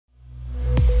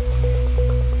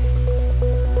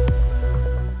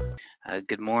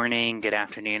Good morning, good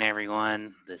afternoon,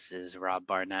 everyone. This is Rob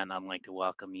Barnett, and I'd like to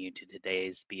welcome you to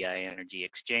today's BI Energy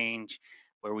Exchange,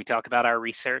 where we talk about our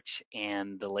research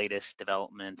and the latest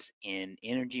developments in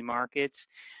energy markets.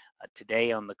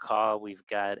 Today on the call, we've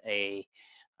got a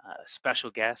special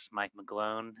guest, Mike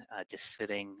McGlone, just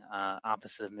sitting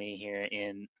opposite of me here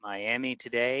in Miami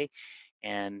today.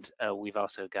 And we've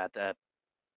also got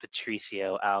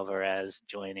Patricio Alvarez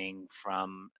joining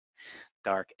from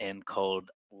dark and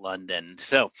cold London.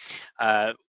 So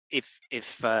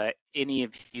if any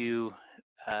of you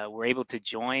were able to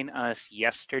join us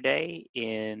yesterday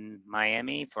in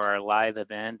Miami for our live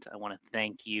event, I want to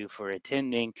thank you for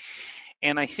attending.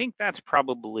 And I think that's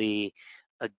probably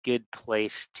a good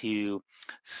place to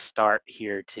start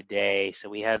here today. So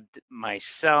we had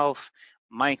myself,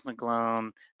 Mike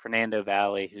McGlone, Fernando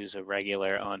Valley, who's a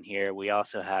regular on here. We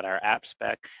also had our app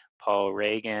spec, Paul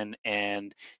Reagan,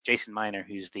 and Jason Miner,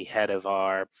 who's the head of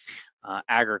our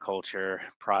agriculture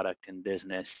product and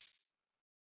business.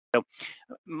 So,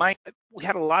 Mike, we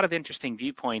had a lot of interesting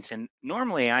viewpoints, and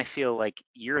normally I feel like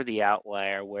you're the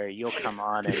outlier where you'll come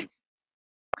on and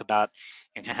talk about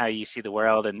and how you see the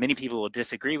world, and many people will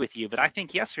disagree with you. But I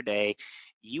think yesterday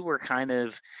you were kind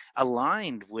of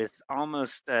aligned with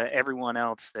almost everyone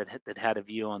else that had a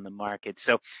view on the market.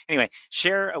 So anyway,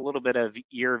 share a little bit of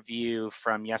your view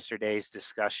from yesterday's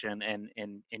discussion,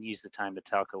 and use the time to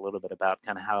talk a little bit about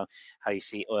kind of how you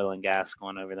see oil and gas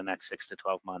going over the next 6 to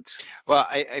 12 months. Well,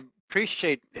 I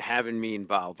appreciate having me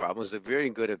involved, Rob. It was a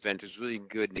very good event. It was really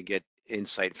good to get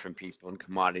insight from people and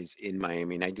commodities in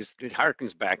Miami. And it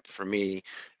harkens back for me,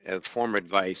 former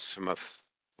advice from a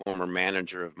former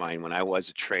manager of mine when I was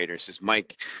a trader. Says,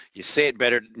 Mike, you say it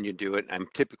better than you do it. I'm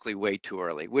typically way too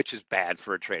early, which is bad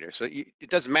for a trader. So it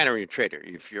doesn't matter when you're a trader.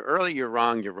 If you're early, you're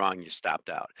wrong, you stopped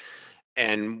out.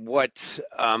 And what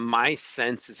my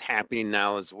sense is happening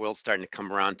now is the world's starting to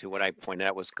come around to what I pointed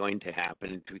out was going to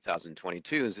happen in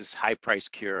 2022 is this high price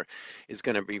cure is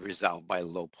going to be resolved by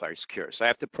low price cure. So I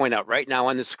have to point out right now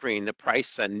on the screen, the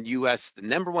price on US, the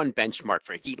 #1 benchmark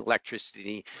for heat,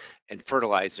 electricity, and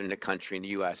fertilizer in the country in the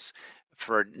US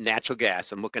for natural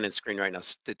gas. I'm looking at the screen right now.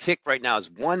 The tick right now is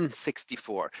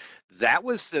 164. That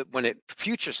was when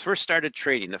futures first started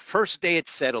trading. The first day it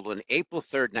settled on April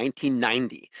 3rd,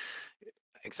 1990.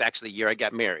 It's actually the year I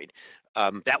got married.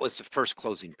 That was the first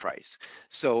closing price.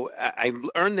 So I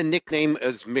earned the nickname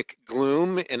as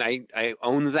McGloom, and I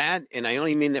own that. And I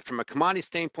only mean that from a commodity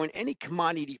standpoint. Any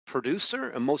commodity producer,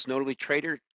 and most notably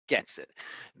trader, gets it.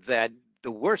 That the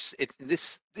worst,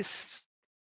 this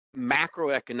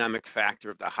macroeconomic factor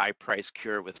of the high price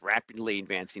cure with rapidly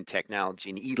advancing technology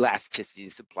and elasticity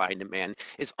of supply and demand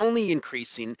is only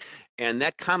increasing. And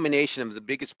that combination of the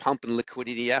biggest pump in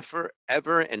liquidity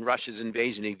ever and Russia's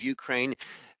invasion of Ukraine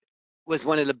was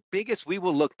one of the biggest, we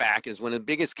will look back as one of the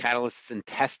biggest catalysts and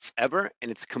tests ever. And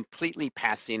it's completely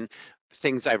passing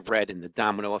things I've read in The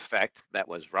Domino Effect, that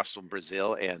was Russell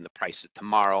Brazil, and The Price of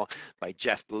Tomorrow by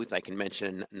Jeff Booth. I can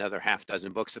mention another half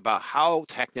dozen books about how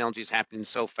technology is happening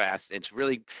so fast. It's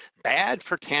really bad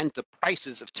for the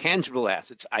prices of tangible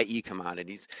assets, i.e.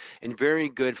 commodities, and very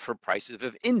good for prices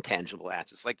of intangible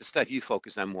assets, like the stuff you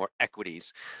focus on more,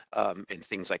 equities, and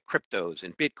things like cryptos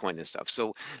and Bitcoin and stuff.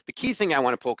 So the key thing I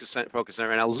want to focus on,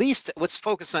 and at least let's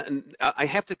focus on, I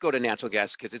have to go to natural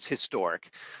gas because it's historic.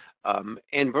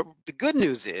 But the good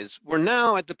news is we're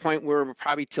now at the point where we're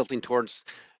probably tilting towards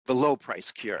the low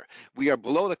price cure. We are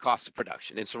below the cost of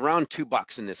production. It's around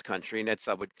 $2 in this country, and that's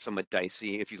somewhat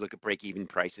dicey if you look at break-even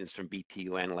prices from BTU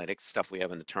Analytics, stuff we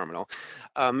have in the terminal.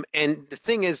 And the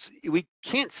thing is, we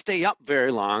can't stay up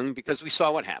very long because we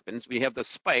saw what happens. We have the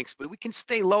spikes, but we can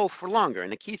stay low for longer.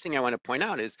 And the key thing I want to point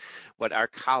out is what our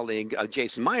colleague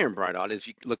Jason Meyer brought out is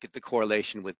you look at the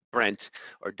correlation with Brent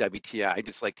or WTI. I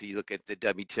just like to look at the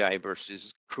WTI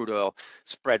versus crude oil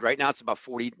spread. Right now it's about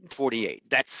 48.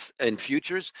 That's in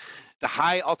futures.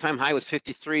 The all-time high was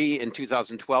 53 in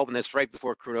 2012, and that's right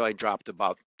before crude oil dropped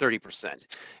about 30%.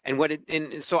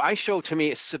 And so I show to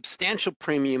me a substantial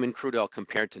premium in crude oil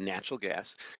compared to natural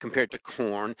gas, compared to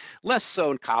corn, less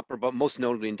so in copper, but most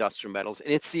notably industrial metals.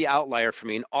 And it's the outlier for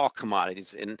me in all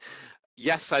commodities. And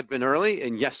yes, I've been early,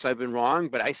 and yes, I've been wrong,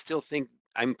 but I still think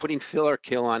I'm putting fill or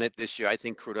kill on it this year. I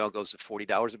think crude oil goes to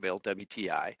 $40 a barrel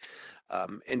WTI.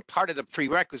 And part of the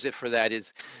prerequisite for that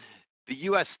is the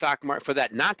U.S. stock market, for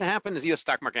that not to happen, the U.S.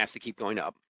 stock market has to keep going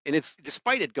up. And it's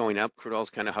despite it going up, crude oil is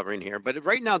kind of hovering here. But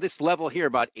right now, this level here,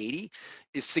 about 80,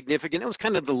 is significant. It was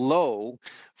kind of the low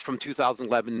from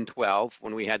 2011 and 12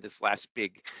 when we had this last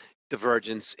big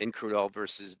divergence in crude oil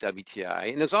versus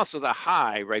WTI. And there's also the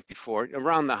high right before,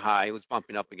 around the high, it was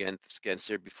bumping up against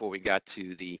there before we got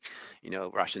to the,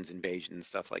 Russians invasion and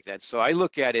stuff like that. So I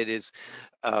look at it as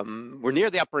we're near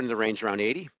the upper end of the range around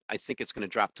 80. I think it's going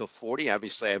to drop till 40.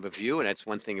 Obviously, I have a view, and that's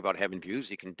one thing about having views.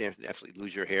 You can definitely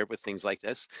lose your hair with things like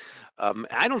this.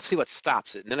 I don't see what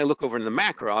stops it. And then I look over in the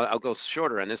macro. I'll go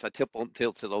shorter on this. I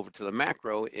tilt it over to the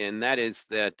macro, and that is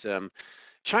that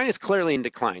China's clearly in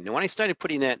decline. Now, when I started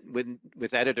putting that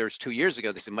with editors 2 years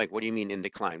ago, they said, Mike, what do you mean in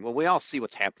decline? Well, we all see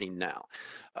what's happening now.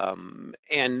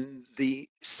 And the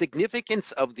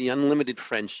significance of the unlimited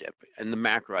friendship and the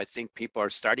macro, I think people are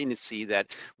starting to see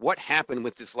that what happened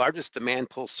with this largest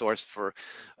demand pull source for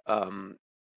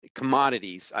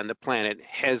commodities on the planet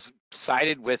has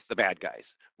sided with the bad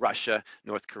guys, Russia,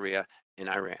 North Korea, and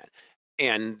Iran.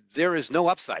 And there is no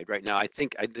upside right now. I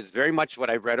think it's very much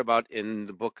what I've read about in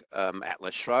the book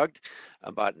Atlas Shrugged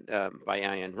about by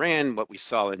Ayn Rand, what we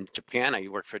saw in Japan. I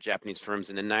worked for Japanese firms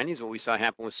in the 90s, what we saw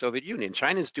happen with Soviet Union.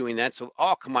 China's doing that, so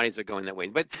all commodities are going that way.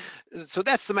 But so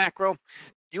that's the macro.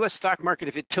 U.S. stock market,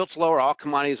 if it tilts lower, all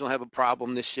commodities will have a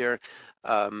problem this year,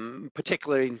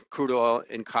 particularly crude oil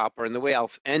and copper. And the way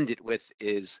I'll end it with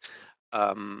is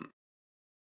I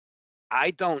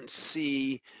don't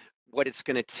see what it's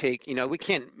going to take. We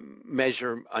can't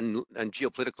measure on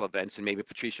geopolitical events, and maybe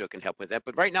Patricio can help with that.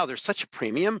 But right now, there's such a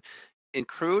premium in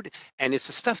crude, and it's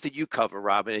the stuff that you cover,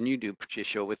 Robin, and you do,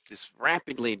 Patricio, with this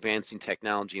rapidly advancing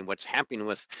technology and what's happening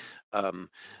with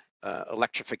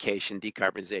electrification,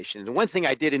 decarbonization. And the one thing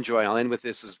I did enjoy, I'll end with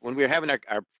this, is when we were having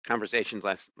our conversations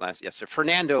yesterday,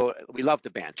 Fernando, we love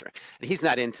the banter. And he's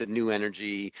not into new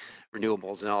energy,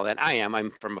 renewables and all that. I am.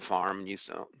 I'm from a farm. You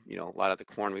saw, a lot of the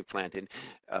corn we planted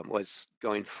was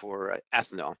going for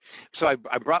ethanol. So I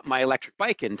brought my electric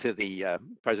bike into the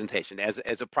presentation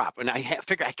as a prop. And I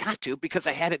figured I got to because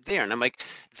I had it there. And I'm like,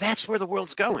 that's where the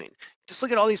world's going. Just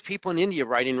look at all these people in India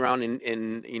riding around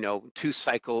in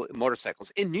two-cycle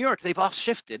motorcycles. In New York, they've all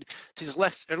shifted to these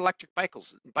less electric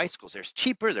bicycles. They're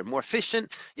cheaper, they're more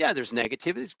efficient. Yeah, there's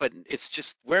negativities, but it's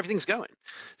just where everything's going.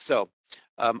 So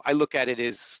I look at it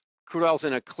as crude oil's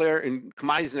in a clear, and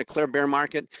commodities in a clear bear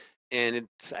market, and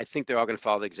I think they're all going to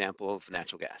follow the example of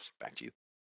natural gas. Back to you.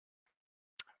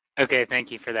 Okay,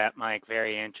 thank you for that, Mike.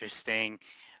 Very interesting.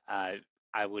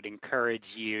 I would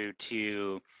encourage you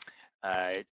to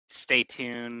stay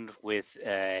tuned with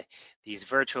these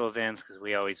virtual events, because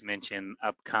we always mention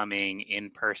upcoming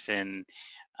in-person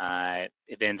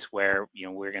events where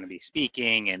we're going to be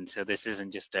speaking, and so this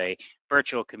isn't just a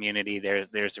virtual community.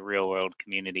 There's a real-world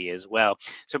community as well.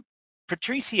 So,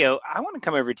 Patricio, I want to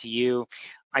come over to you.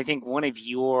 I think one of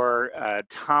your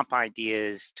top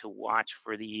ideas to watch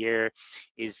for the year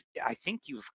is, I think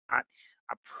you've got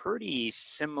a pretty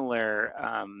similar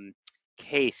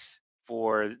case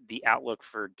for the outlook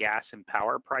for gas and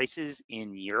power prices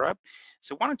in Europe.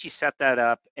 So why don't you set that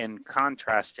up and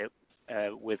contrast it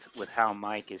with how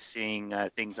Mike is seeing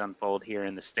things unfold here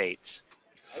in the States?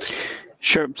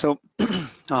 Sure. So,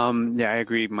 yeah, I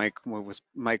agree. Mike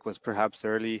was perhaps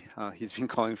early. He's been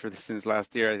calling for this since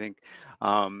last year, I think.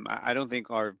 I don't think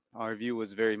our view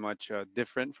was very much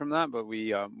different from that, but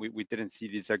we didn't see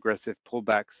these aggressive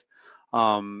pullbacks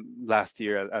last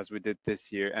year as we did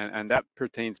this year, and that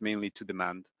pertains mainly to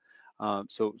demand.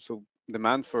 So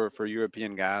demand for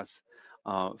European gas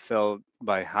fell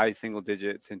by high single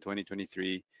digits in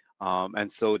 2023.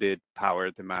 And so did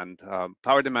power demand.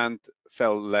 Power demand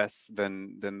fell less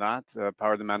than that.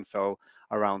 Power demand fell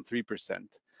around 3%.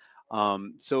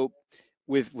 So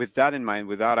with that in mind,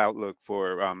 with that outlook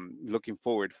for looking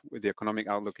forward, with the economic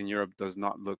outlook in Europe does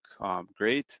not look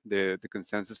great. The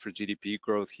consensus for GDP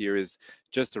growth here is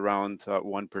just around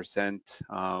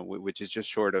 1%, which is just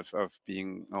short of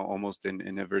being almost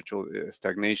in a virtual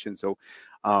stagnation. So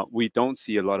we don't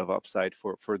see a lot of upside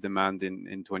for demand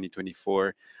in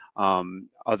 2024.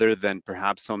 Other than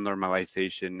perhaps some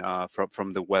normalization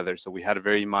from the weather. So we had a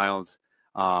very mild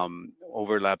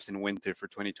overlaps in winter for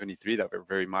 2023 that were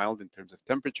very mild in terms of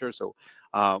temperature. So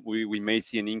we may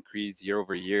see an increase year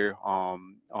over year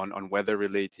on weather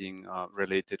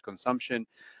related consumption.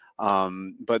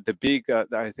 But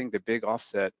I think the big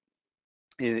offset,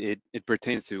 it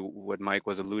pertains to what Mike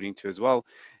was alluding to as well,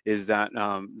 is that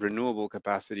renewable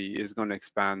capacity is going to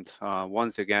expand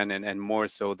once again, and more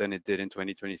so than it did in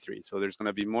 2023. So there's going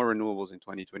to be more renewables in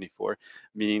 2024,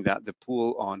 meaning that the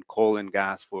pool on coal and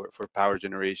gas for power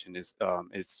generation is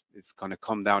going to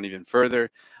come down even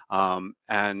further.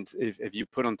 And if you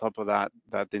put on top of that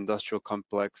the industrial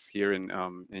complex here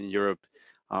in Europe,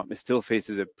 it still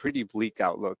faces a pretty bleak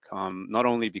outlook, not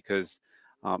only because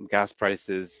gas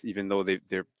prices, even though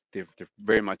they're they're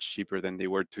very much cheaper than they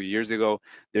were 2 years ago.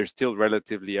 They're still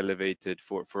relatively elevated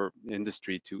for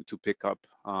industry to pick up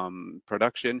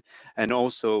production, and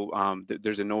also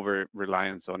there's an over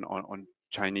reliance on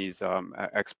Chinese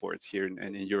exports here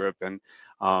in Europe, and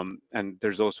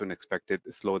there's also an expected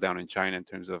slowdown in China in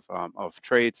terms of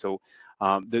trade. So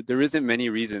there isn't many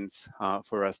reasons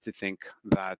for us to think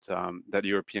that that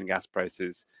European gas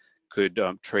prices could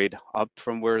trade up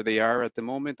from where they are at the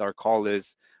moment. Our call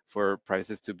is for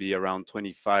prices to be around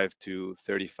 25 to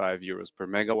 35 euros per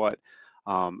megawatt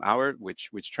hour,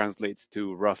 which translates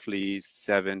to roughly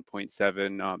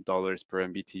 $7.7 per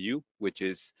MBTU, which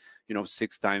is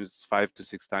 5 to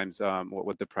 6 times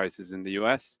what the price is in the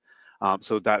US.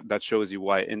 So that shows you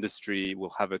why industry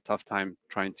will have a tough time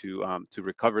trying to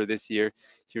recover this year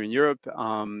here in Europe.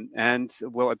 And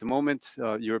well, at the moment,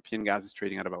 European gas is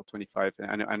trading at about 25,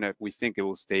 and we think it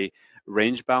will stay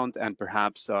range bound and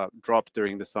perhaps drop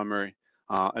during the summer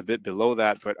a bit below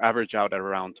that, but average out at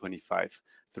around 25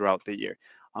 throughout the year.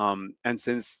 And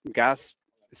since gas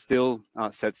still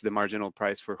sets the marginal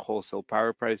price for wholesale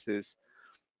power prices,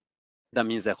 that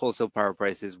means that wholesale power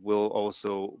prices will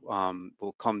also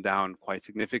will come down quite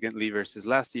significantly versus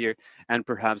last year, and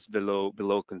perhaps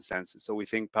below consensus. So we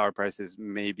think power prices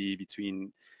may be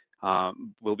between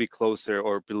will be closer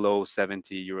or below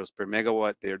 70 euros per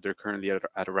megawatt. They're currently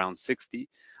at around 60,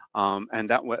 and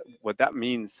that what that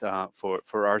means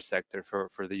for our sector,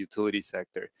 for the utility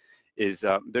sector, is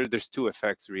there's two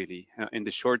effects really. In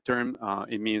the short term,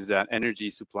 it means that energy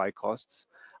supply costs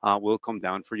will come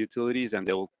down for utilities, and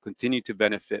they will continue to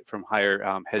benefit from higher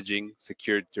hedging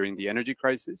secured during the energy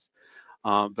crisis.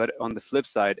 But on the flip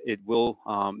side, it will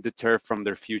deter from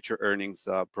their future earnings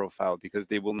profile, because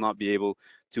they will not be able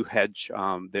to hedge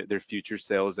their future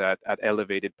sales at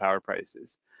elevated power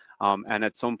prices. And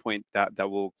at some point, that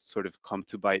will sort of come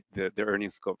to bite the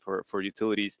earnings scope for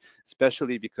utilities,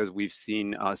 especially because we've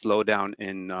seen a slowdown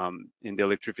in the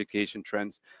electrification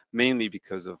trends, mainly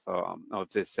because of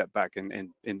this setback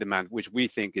in demand, which we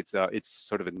think it's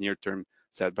sort of a near-term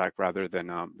setback rather than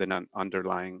an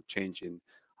underlying change in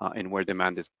where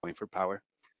demand is going for power.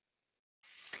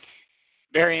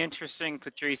 Very interesting,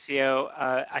 Patricio.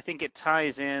 I think it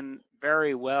ties in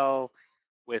very well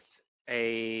with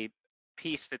a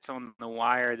piece that's on the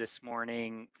wire this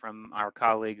morning from our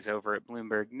colleagues over at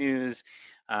Bloomberg News.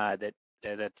 That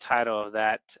the title of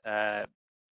that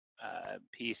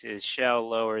piece is "Shell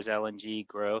Lowers LNG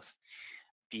Growth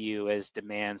View as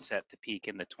Demand Set to Peak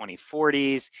in the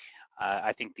 2040s."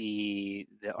 I think the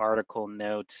article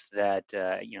notes that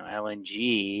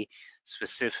LNG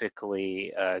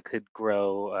specifically could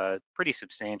grow pretty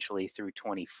substantially through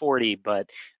 2040, but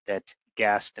that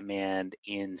gas demand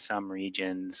in some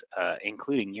regions,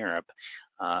 including Europe,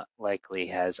 likely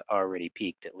has already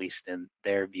peaked, at least in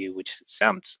their view, which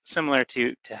sounds similar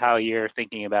to how you're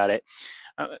thinking about it.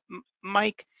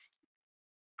 Mike,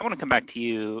 I want to come back to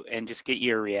you and just get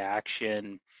your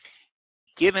reaction.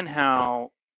 Given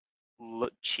how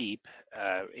cheap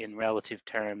in relative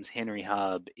terms Henry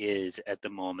Hub is at the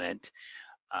moment,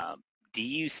 do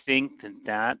you think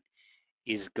that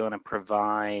is going to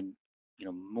provide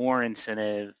more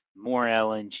incentive, more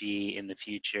LNG in the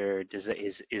future?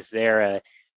 Is there a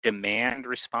demand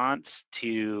response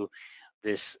to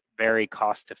this very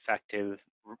cost-effective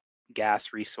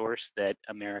gas resource that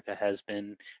America has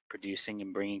been producing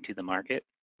and bringing to the market?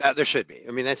 There should be.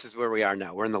 I mean, this is where we are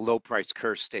now. We're in the low price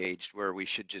curve stage where we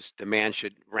should demand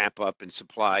should ramp up, and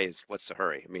supply is what's the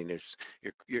hurry? I mean,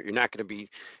 you're not going to be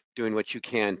doing what you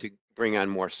can to bring on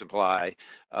more supply.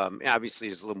 Obviously,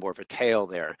 there's a little more of a tail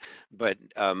there, but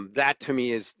that to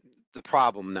me is the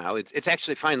problem now. It's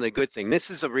actually finally a good thing.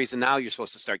 This is a reason now you're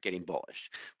supposed to start getting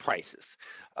bullish prices.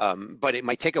 But it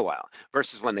might take a while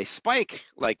versus when they spike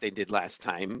like they did last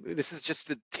time. This is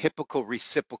just a typical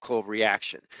reciprocal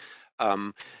reaction.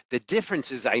 The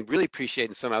difference is, I really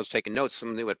appreciate, and I was taking notes,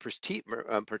 something what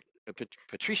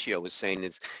Patricio was saying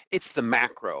is, it's the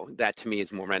macro that to me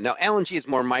is more. Now, LNG is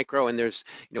more micro, and there's,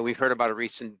 we've heard about a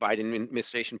recent Biden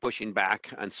administration pushing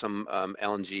back on some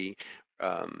LNG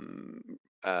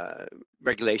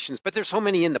regulations, but there's so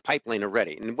many in the pipeline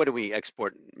already. And what do we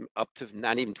export? Up to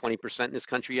not even 20% in this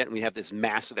country yet, and we have this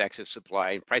massive excess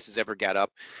supply. And prices ever got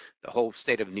up, the whole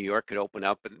state of New York could open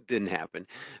up, but it didn't happen.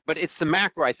 But it's the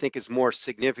macro, I think, is more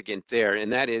significant there,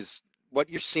 and that is what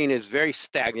you're seeing is very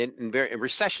stagnant and very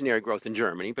recessionary growth in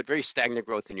Germany, but very stagnant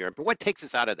growth in Europe. But what takes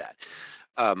us out of that?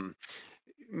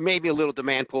 Maybe a little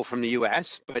demand pull from the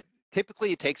U.S., but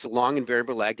typically it takes a long and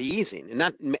variable lag to easing, and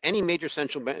not any major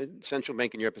central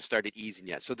bank in Europe has started easing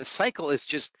yet. So the cycle is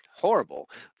just horrible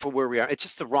for where we are. It's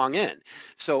just the wrong end.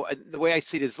 So the way I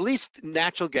see it is, at least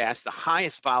natural gas, the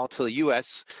highest volatility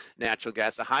U.S. natural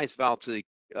gas, the highest volatility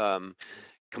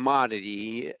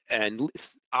commodity, and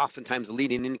oftentimes a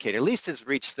leading indicator, at least has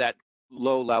reached that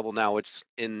low level now. It's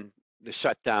in the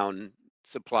shutdown,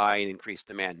 supply, and increased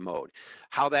demand mode.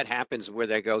 How that happens and where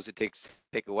that goes, it take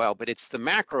a while. But it's the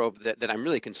macro that I'm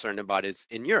really concerned about is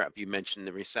in Europe. You mentioned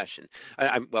the recession.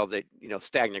 Well, the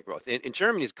stagnant growth. In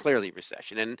Germany is clearly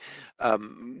recession.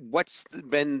 And what's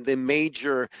been the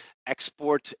major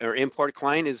export or import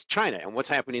client is China. And what's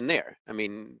happening there? I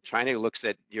mean, China looks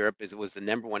at Europe as it was the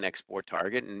 #1 export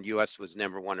target, and U.S. was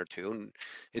 #1 or 2. And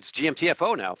it's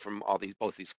GMTFO now from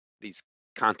both these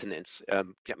continents.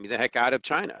 Get me the heck out of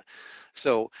China.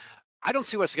 So I don't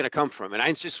see what's going to come from. And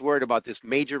I'm just worried about this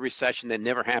major recession that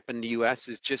never happened in the U.S.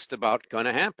 is just about going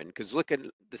to happen. Because look at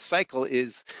the cycle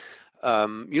is,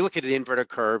 you look at the inverted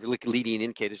curve, you look at leading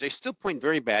indicators, they still point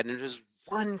very bad. And there's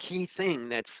one key thing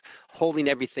that's holding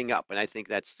everything up. And I think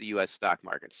that's the U.S. stock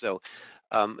market. So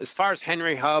as far as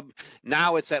Henry Hub,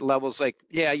 now it's at levels like,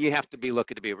 yeah, you have to be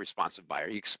looking to be a responsive buyer.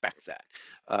 You expect that.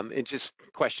 It's just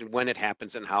a question when it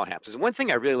happens and how it happens. And one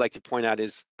thing I really like to point out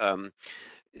is,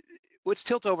 let's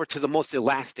tilt over to the most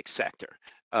elastic sector,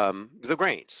 the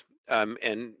grains.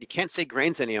 And you can't say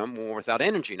grains anymore without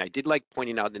energy. And I did like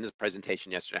pointing out in this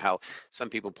presentation yesterday how some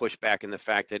people push back in the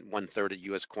fact that 1/3 of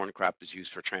U.S. corn crop is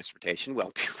used for transportation.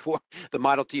 Well, before the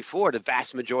Model T Ford, the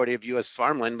vast majority of U.S.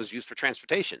 farmland was used for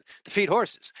transportation to feed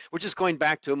horses. We're just going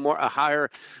back to a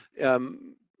higher,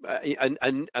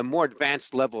 a more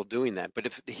advanced level of doing that.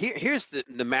 But here's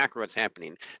the macro that's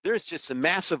happening. There's just a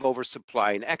massive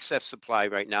oversupply and excess supply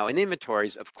right now in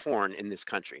inventories of corn in this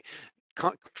country.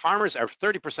 Farmers are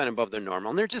 30% above their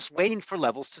normal, and they're just waiting for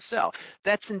levels to sell.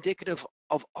 That's indicative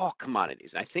of all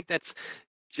commodities. I think that's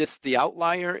just the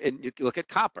outlier. And you look at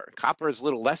copper. Copper is a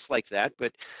little less like that,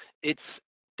 but it's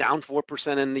down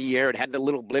 4% in the year. It had the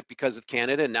little blip because of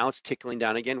Canada, and now it's tickling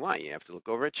down again. Why? You have to look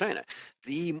over at China.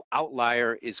 The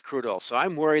outlier is crude oil. So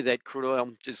I'm worried that crude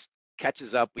oil just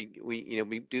catches up.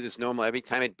 We do this normal. Every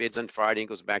time it bids on Friday and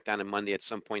goes back down on Monday, at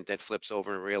some point that flips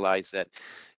over and realize that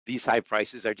these high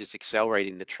prices are just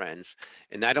accelerating the trends.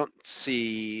 And I don't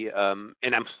see, and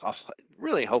I'm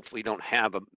really hopefully don't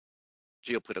have a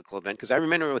geopolitical event, because I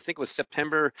remember, I think it was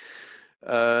September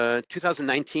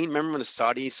 2019, remember when the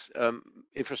Saudis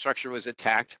infrastructure was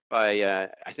attacked by,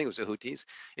 I think it was the Houthis.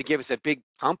 It gave us a big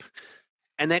pump,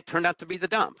 and that turned out to be the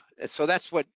dump. So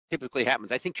that's what typically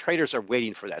happens. I think traders are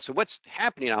waiting for that. So what's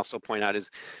happening, I also point out,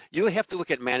 is you have to look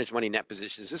at managed money net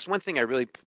positions. This is one thing I really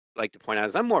like to point out,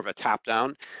 is I'm more of a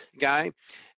top-down guy.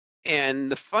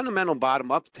 And the fundamental bottom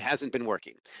up hasn't been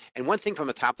working. And one thing from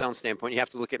a top-down standpoint, you have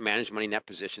to look at managed money net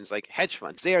positions like hedge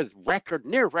funds. They are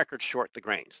near record short the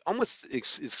grains, almost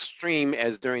extreme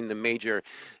as during the major,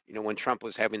 when Trump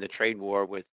was having the trade war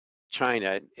with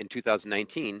China in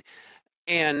 2019.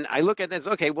 And I look at that as,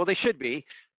 okay, well, they should be,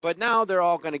 but now they're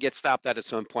all going to get stopped at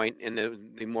some point, and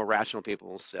the more rational people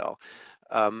will sell.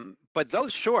 But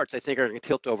those shorts, I think, are going to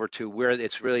tilt over to where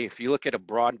it's really, if you look at a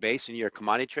broad base and you're a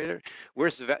commodity trader,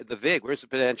 where's the VIG? Where's the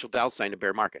potential downside in a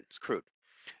bear market? It's crude.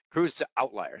 Crude's the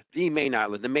outlier. The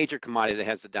major commodity that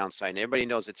has the downside. And everybody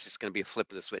knows it's just going to be a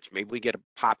flip of the switch. Maybe we get a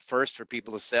pop first for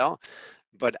people to sell,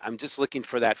 but I'm just looking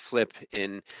for that flip.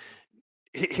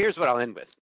 Here's what I'll end with.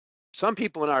 Some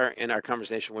people in our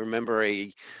conversation will remember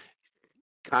a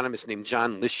economist named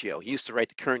John Licio. He used to write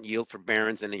the current yield for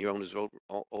Barron's, and he owned his old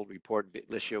report,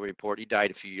 Licio report. He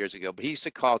died a few years ago, but he used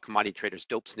to call commodity traders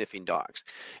dope sniffing dogs.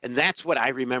 And that's what I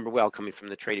remember well coming from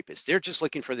the trading business. They're just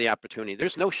looking for the opportunity.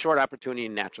 There's no short opportunity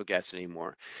in natural gas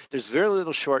anymore. There's very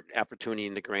little short opportunity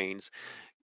in the grains.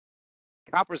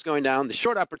 Copper's going down. The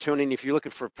short opportunity, if you're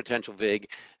looking for potential VIG,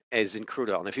 is in crude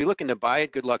oil. And if you're looking to buy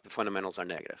it, good luck. The fundamentals are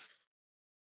negative.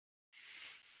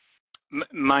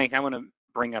 Mike, I want to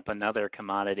bring up another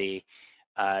commodity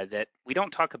that we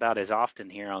don't talk about as often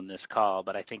here on this call,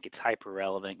 but I think it's hyper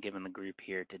relevant given the group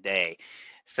here today.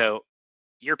 So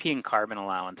European carbon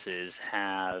allowances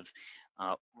have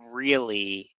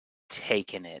really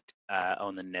taken it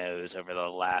on the nose over the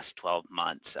last 12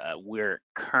 months. We're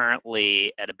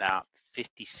currently at about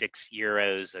 56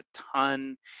 euros a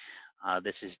ton.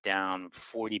 This is down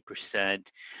 40%.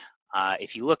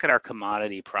 If you look at our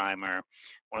commodity primer,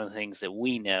 one of the things that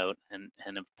we note and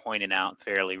have pointed out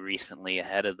fairly recently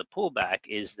ahead of the pullback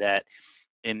is that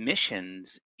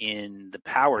emissions in the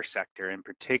power sector, in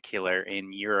particular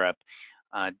in Europe,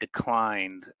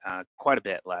 declined quite a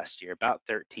bit last year, about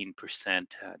 13%.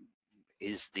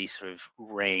 is the sort of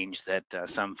range that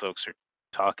some folks are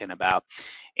talking about.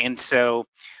 And so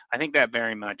I think that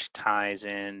very much ties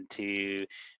into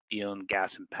the oil and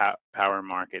gas and power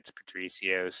markets,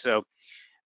 Patricio. So,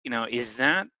 is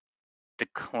that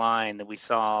decline that we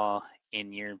saw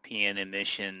in European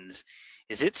emissions,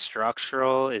 is it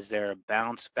structural? Is there a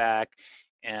bounce back?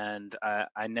 And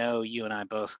I know you and I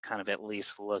both kind of at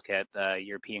least look at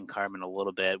European carbon a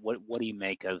little bit. What do you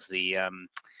make of the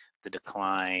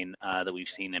decline that we've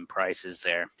seen in prices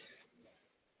there?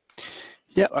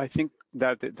 Yeah, I think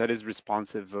that is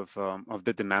responsive of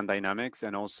the demand dynamics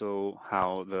and also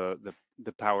how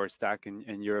the power stack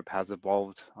in Europe has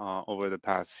evolved over the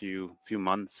past few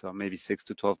months, maybe 6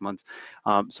 to 12 months.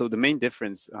 So the main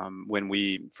difference when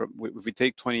if we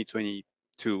take 2022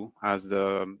 as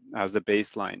the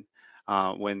baseline,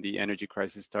 when the energy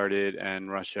crisis started and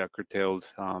Russia curtailed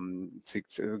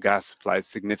gas supplies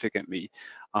significantly,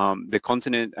 the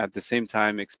continent at the same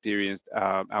time experienced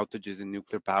outages in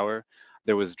nuclear power.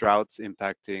 There was droughts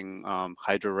impacting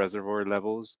hydro reservoir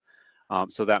levels.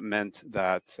 So that meant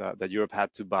that Europe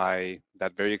had to buy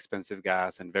that very expensive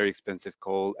gas and very expensive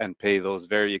coal and pay those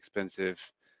very expensive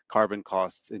carbon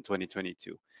costs in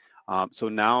 2022. So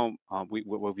now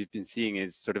what we've been seeing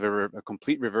is sort of a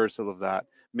complete reversal of that,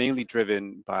 mainly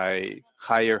driven by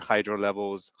higher hydro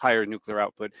levels, higher nuclear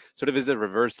output. Sort of is a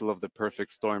reversal of the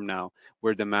perfect storm now,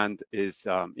 where demand is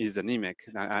anemic.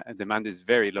 Demand is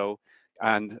very low,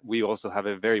 and we also have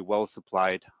a very well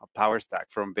supplied power stack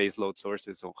from base load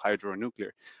sources, so hydro and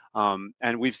nuclear.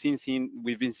 And we've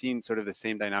been seeing sort of the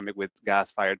same dynamic with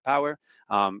gas fired power.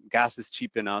 Gas is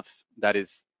cheap enough that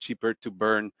is cheaper to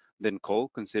burn than coal,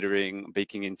 considering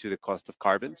baking into the cost of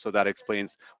carbon. So that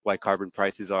explains why carbon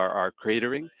prices are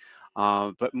cratering.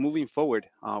 But moving forward,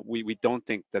 we don't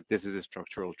think that this is a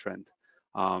structural trend.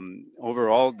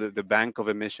 Overall, the bank of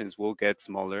emissions will get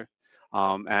smaller.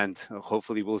 And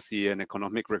hopefully we'll see an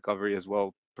economic recovery as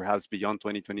well, perhaps beyond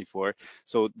 2024.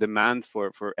 So demand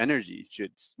for energy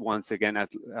should once again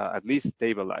at least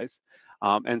stabilize.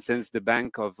 And since the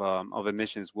bank of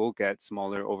emissions will get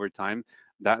smaller over time,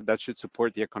 that should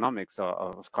support the economics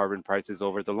of carbon prices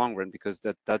over the long run, because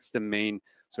that's the main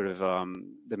sort of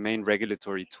the main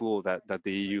regulatory tool that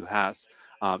the EU has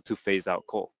to phase out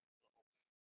coal.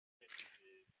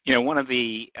 One of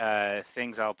the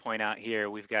things I'll point out here,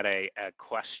 we've got a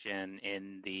question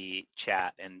in the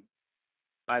chat. And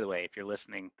by the way, if you're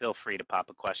listening, feel free to pop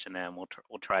a question in. We'll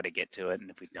try to get to it. And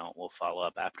if we don't, we'll follow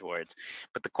up afterwards.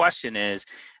 But the question is,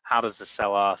 how does the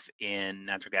sell-off in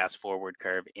natural gas forward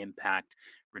curve impact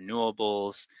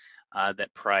renewables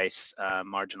that price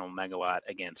marginal megawatt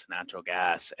against natural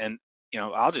gas? And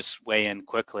I'll just weigh in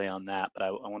quickly on that, but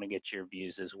I want to get your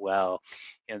views as well.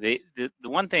 The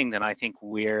one thing that I think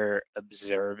we're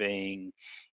observing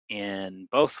in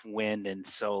both wind and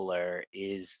solar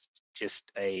is just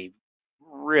a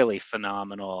really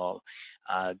phenomenal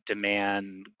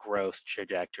demand growth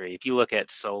trajectory. If you look at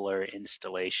solar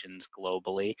installations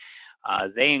globally,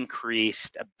 they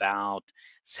increased about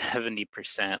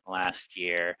 70% last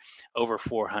year. Over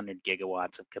 400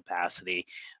 gigawatts of capacity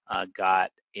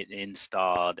got it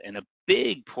installed, and a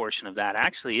big portion of that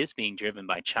actually is being driven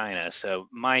by China. So,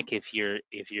 Mike, if your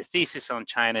thesis on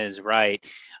China is right,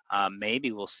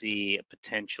 maybe we'll see a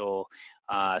potential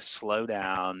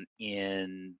slowdown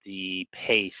in the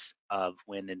pace of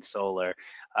wind and solar.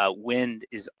 Wind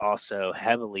is also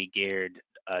heavily geared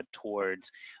towards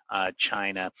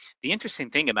China. The interesting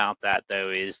thing about that, though,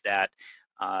 is that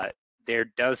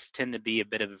there does tend to be a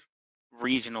bit of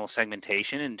regional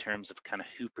segmentation in terms of kind of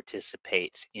who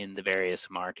participates in the various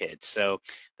markets. So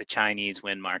the Chinese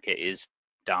wind market is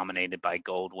dominated by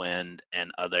Goldwind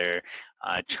and other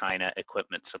China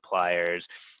equipment suppliers,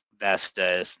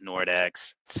 Vestas,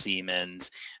 Nordex,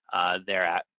 Siemens.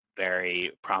 They're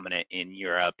very prominent in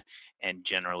Europe and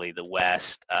generally the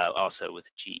West, also with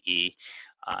GE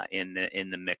in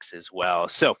the mix as well.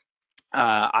 So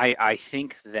I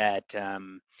think that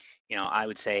I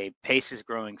would say pace is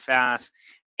growing fast.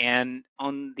 And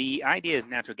on the idea of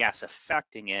natural gas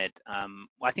affecting it, well,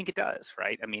 I think it does,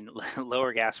 right? I mean,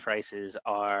 lower gas prices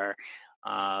are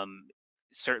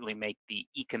certainly make the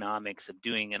economics of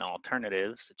doing an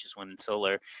alternative, such as wind and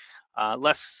solar,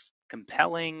 less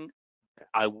compelling.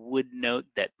 I would note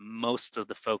that most of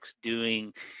the folks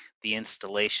doing the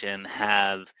installation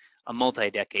have a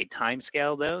multi-decade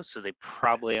timescale, though, so they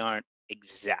probably aren't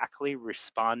exactly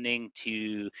responding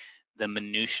to the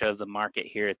minutia of the market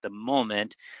here at the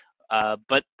moment.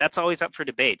 But that's always up for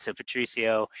debate. So,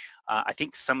 Patricio, I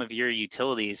think some of your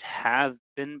utilities have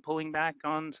been pulling back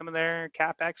on some of their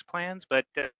CapEx plans, but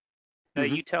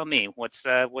you tell me, what's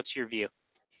your view?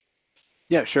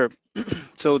 Yeah, sure.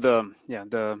 So the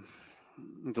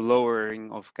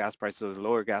lowering of gas prices,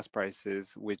 lower gas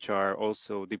prices, which are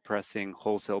also depressing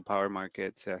wholesale power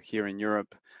markets here in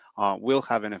Europe, will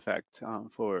have an effect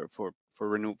for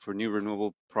new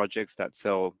renewable projects that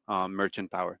sell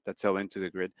merchant power, that sell into the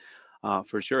grid.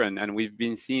 For sure, and we've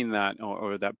been seeing that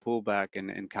or that pullback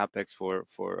in capex for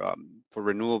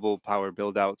renewable power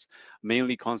buildouts,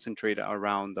 mainly concentrated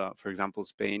around, for example,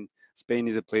 Spain. Spain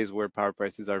is a place where power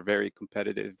prices are very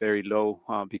competitive, very low,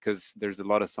 because there's a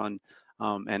lot of sun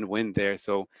and wind there.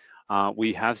 So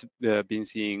we have been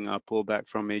seeing a pullback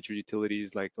from major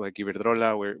utilities like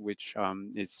Iberdrola, which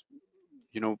is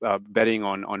betting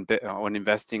on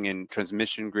investing in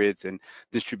transmission grids and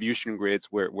distribution grids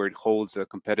where it holds a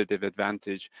competitive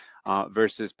advantage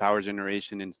versus power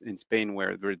generation in Spain,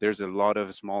 where there's a lot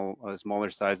of smaller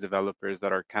size developers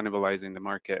that are cannibalizing the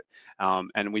market.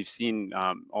 And we've seen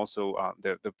also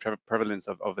the prevalence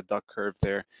of a duck curve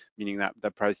there, meaning that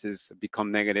the prices become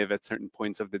negative at certain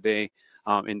points of the day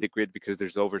in the grid because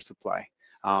there's oversupply.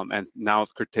 And now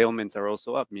curtailments are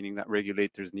also up, meaning that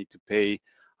regulators need to pay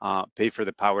for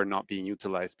the power not being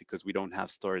utilized because we don't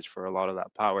have storage for a lot of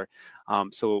that power.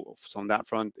 So on that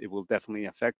front, it will definitely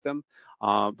affect them.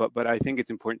 But I think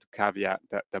it's important to caveat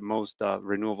that most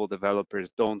renewable developers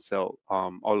don't sell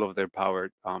all of their power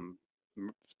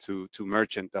to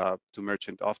merchant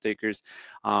off-takers.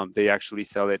 They actually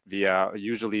sell it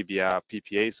usually via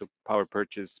PPA, so power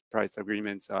purchase price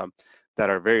agreements that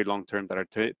are very long term, that are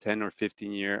 10 or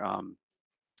 15-year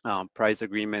price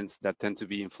agreements that tend to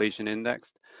be inflation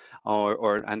indexed,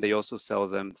 and they also sell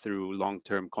them through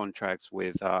long-term contracts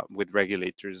with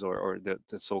regulators or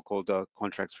the so-called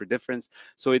contracts for difference.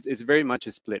 So it's very much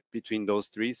a split between those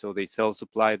three. So they sell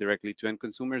supply directly to end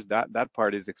consumers. That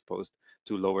part is exposed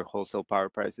to lower wholesale power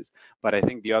prices. But I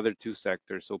think the other two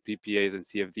sectors, so PPAs and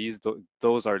CFDs,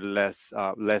 those are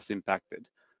less impacted.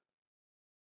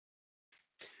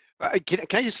 Can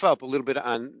I just follow up a little bit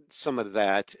on some of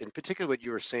that, in particular what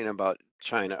you were saying about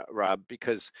China, Rob?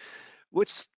 Because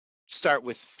let's start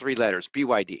with three letters,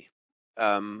 BYD.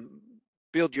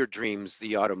 Build Your Dreams,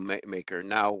 the automaker,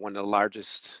 now one of the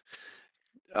largest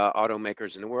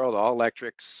automakers in the world, all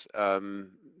electrics.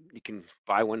 You can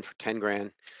buy one for 10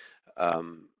 grand.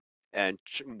 And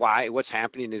what's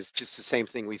happening is just the same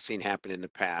thing we've seen happen in the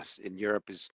past. In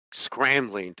Europe is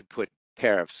scrambling to put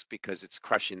tariffs because it's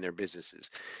crushing their businesses.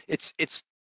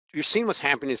 You're seeing what's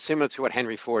happening is similar to what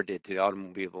Henry Ford did to the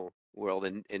automobile world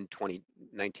in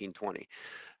 1920.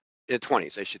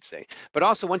 20s, I should say. But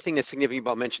also one thing that's significant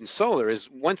about mentioning solar is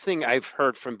one thing I've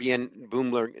heard from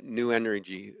Bloomberg New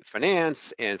Energy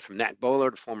Finance and from Nat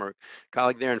Bowler, the former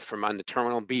colleague there, and from on the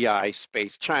terminal BI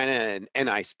Space China and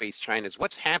NI Space China is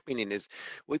what's happening is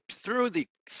through the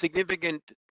significant,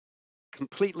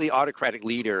 completely autocratic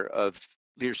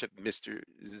leadership, Mr.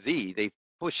 Z, they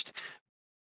forced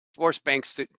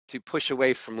banks to push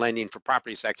away from lending for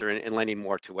property sector and lending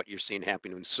more to what you're seeing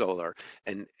happening in solar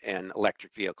and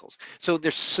electric vehicles. So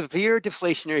there's severe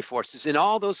deflationary forces in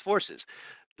all those forces.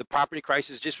 The property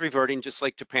crisis just reverting, just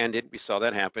like Japan did. We saw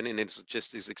that happen, and it's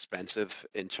just as expensive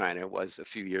in China was a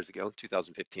few years ago,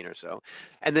 2015 or so.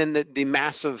 And then the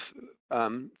massive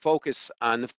focus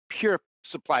on the pure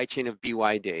supply chain of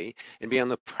BYD and be able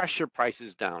to pressure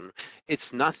prices down.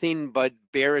 It's nothing but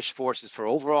bearish forces for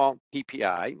overall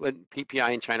PPI. When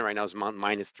PPI in China right now is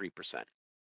minus 3%.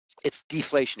 It's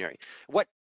deflationary. What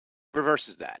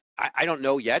reverses that? I don't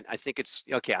know yet. I think it's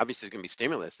okay. Obviously, it's going to be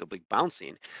stimulus. They'll be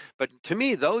bouncing, but to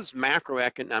me, those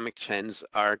macroeconomic trends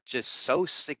are just so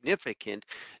significant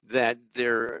that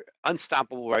they're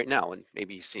unstoppable right now. And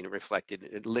maybe you've seen it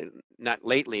reflected, not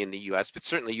lately in the U.S., but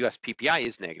certainly U.S. PPI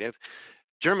is negative.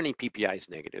 Germany PPI is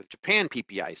negative. Japan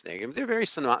PPI is negative. They're very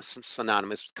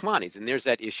synonymous with commodities, and there's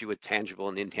that issue with tangible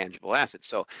and intangible assets.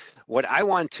 So, what I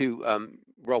want to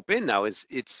rope in now is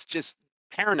it's just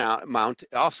paramount.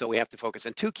 Also, we have to focus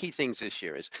on two key things this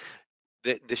year: is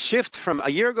the shift from a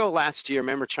year ago, last year.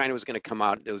 Remember, China was going to come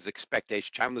out. There was expectation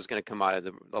China was going to come out of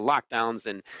the lockdowns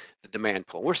and the demand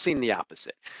pull. We're seeing the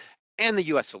opposite. And the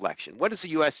U.S. election. What does the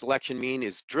U.S. election mean?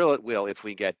 Is drill it will if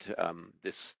we get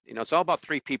this. It's all about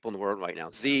three people in the world right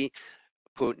now: Z,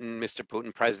 Putin, Mr.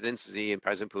 Putin, President Z, and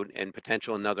President Putin, and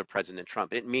potential another President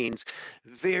Trump. It means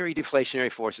very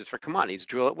deflationary forces for commodities.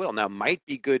 Drill it will. Now, might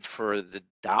be good for the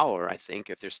dollar, I think,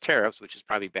 if there's tariffs, which is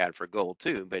probably bad for gold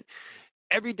too. But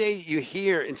every day you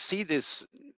hear and see this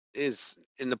is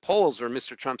in the polls where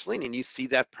Mr. Trump's leaning, you see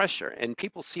that pressure and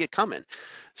people see it coming.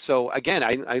 So again,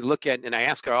 I look at and I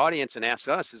ask our audience and ask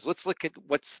us is let's look at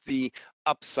what's the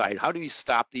upside. How do you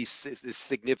stop this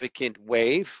significant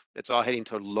wave that's all heading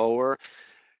to lower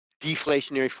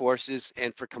deflationary forces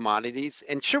and for commodities.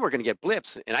 And sure, we're going to get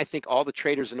blips. And I think all the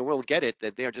traders in the world get it,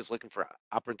 that they're just looking for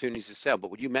opportunities to sell.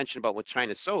 But what you mentioned about with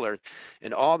China Solar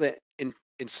and all the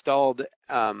installed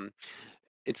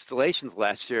installations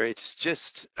last year, it's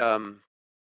just,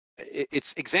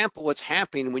 it's example what's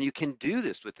happening when you can do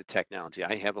this with the technology.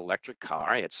 I have electric car,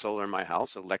 I had solar in my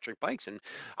house, electric bikes, and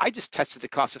I just tested the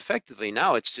cost effectively.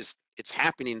 Now it's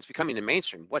happening, it's becoming the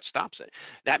mainstream. What stops it?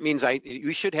 That means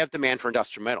we should have demand for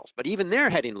industrial metals, but even they're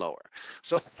heading lower.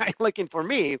 So I'm looking for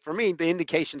me, the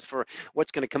indications for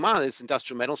what's going to come out of this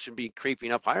industrial metals should be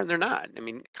creeping up higher, and they're not. I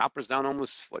mean, copper's down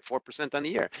almost, what, 4% on the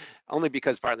year, only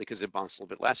partly because it bounced a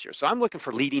little bit last year. So I'm looking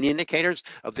for leading indicators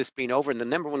of this being over, and the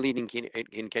number one leading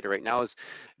indicator right now is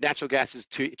natural gas is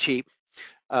too cheap.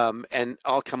 And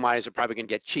all commodities are probably going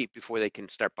to get cheap before they can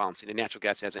start bouncing. And natural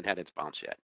gas hasn't had its bounce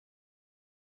yet.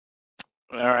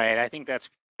 All right, I think that's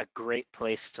a great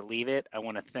place to leave it. I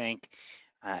want to thank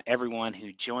everyone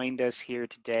who joined us here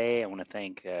today. I want to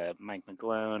thank Mike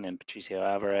McGlone and Patricio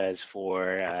Alvarez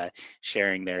for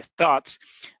sharing their thoughts.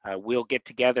 We'll get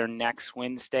together next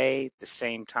Wednesday at the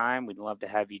same time. We'd love to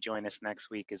have you join us next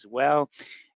week as well.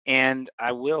 And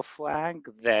I will flag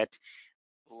that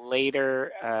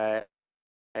later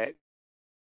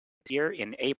year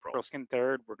in April 2nd,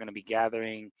 3rd, we're going to be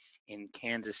gathering in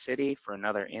Kansas City for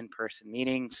another in-person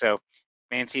meeting. So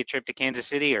fancy a trip to Kansas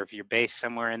City, or if you're based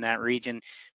somewhere in that region,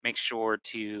 make sure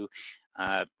to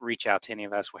reach out to any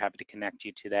of us. We're happy to connect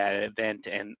you to that event.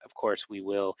 And of course, we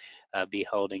will be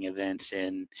holding events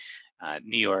in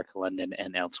New York, London,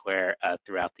 and elsewhere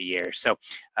throughout the year. So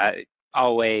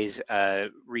always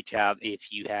reach out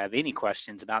if you have any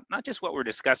questions about not just what we're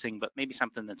discussing, but maybe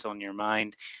something that's on your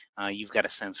mind. You've got a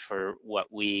sense for what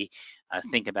we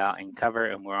think about and cover,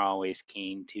 and we're always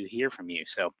keen to hear from you.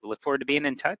 So we look forward to being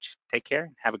in touch. Take care.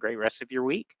 Have a great rest of your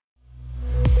week.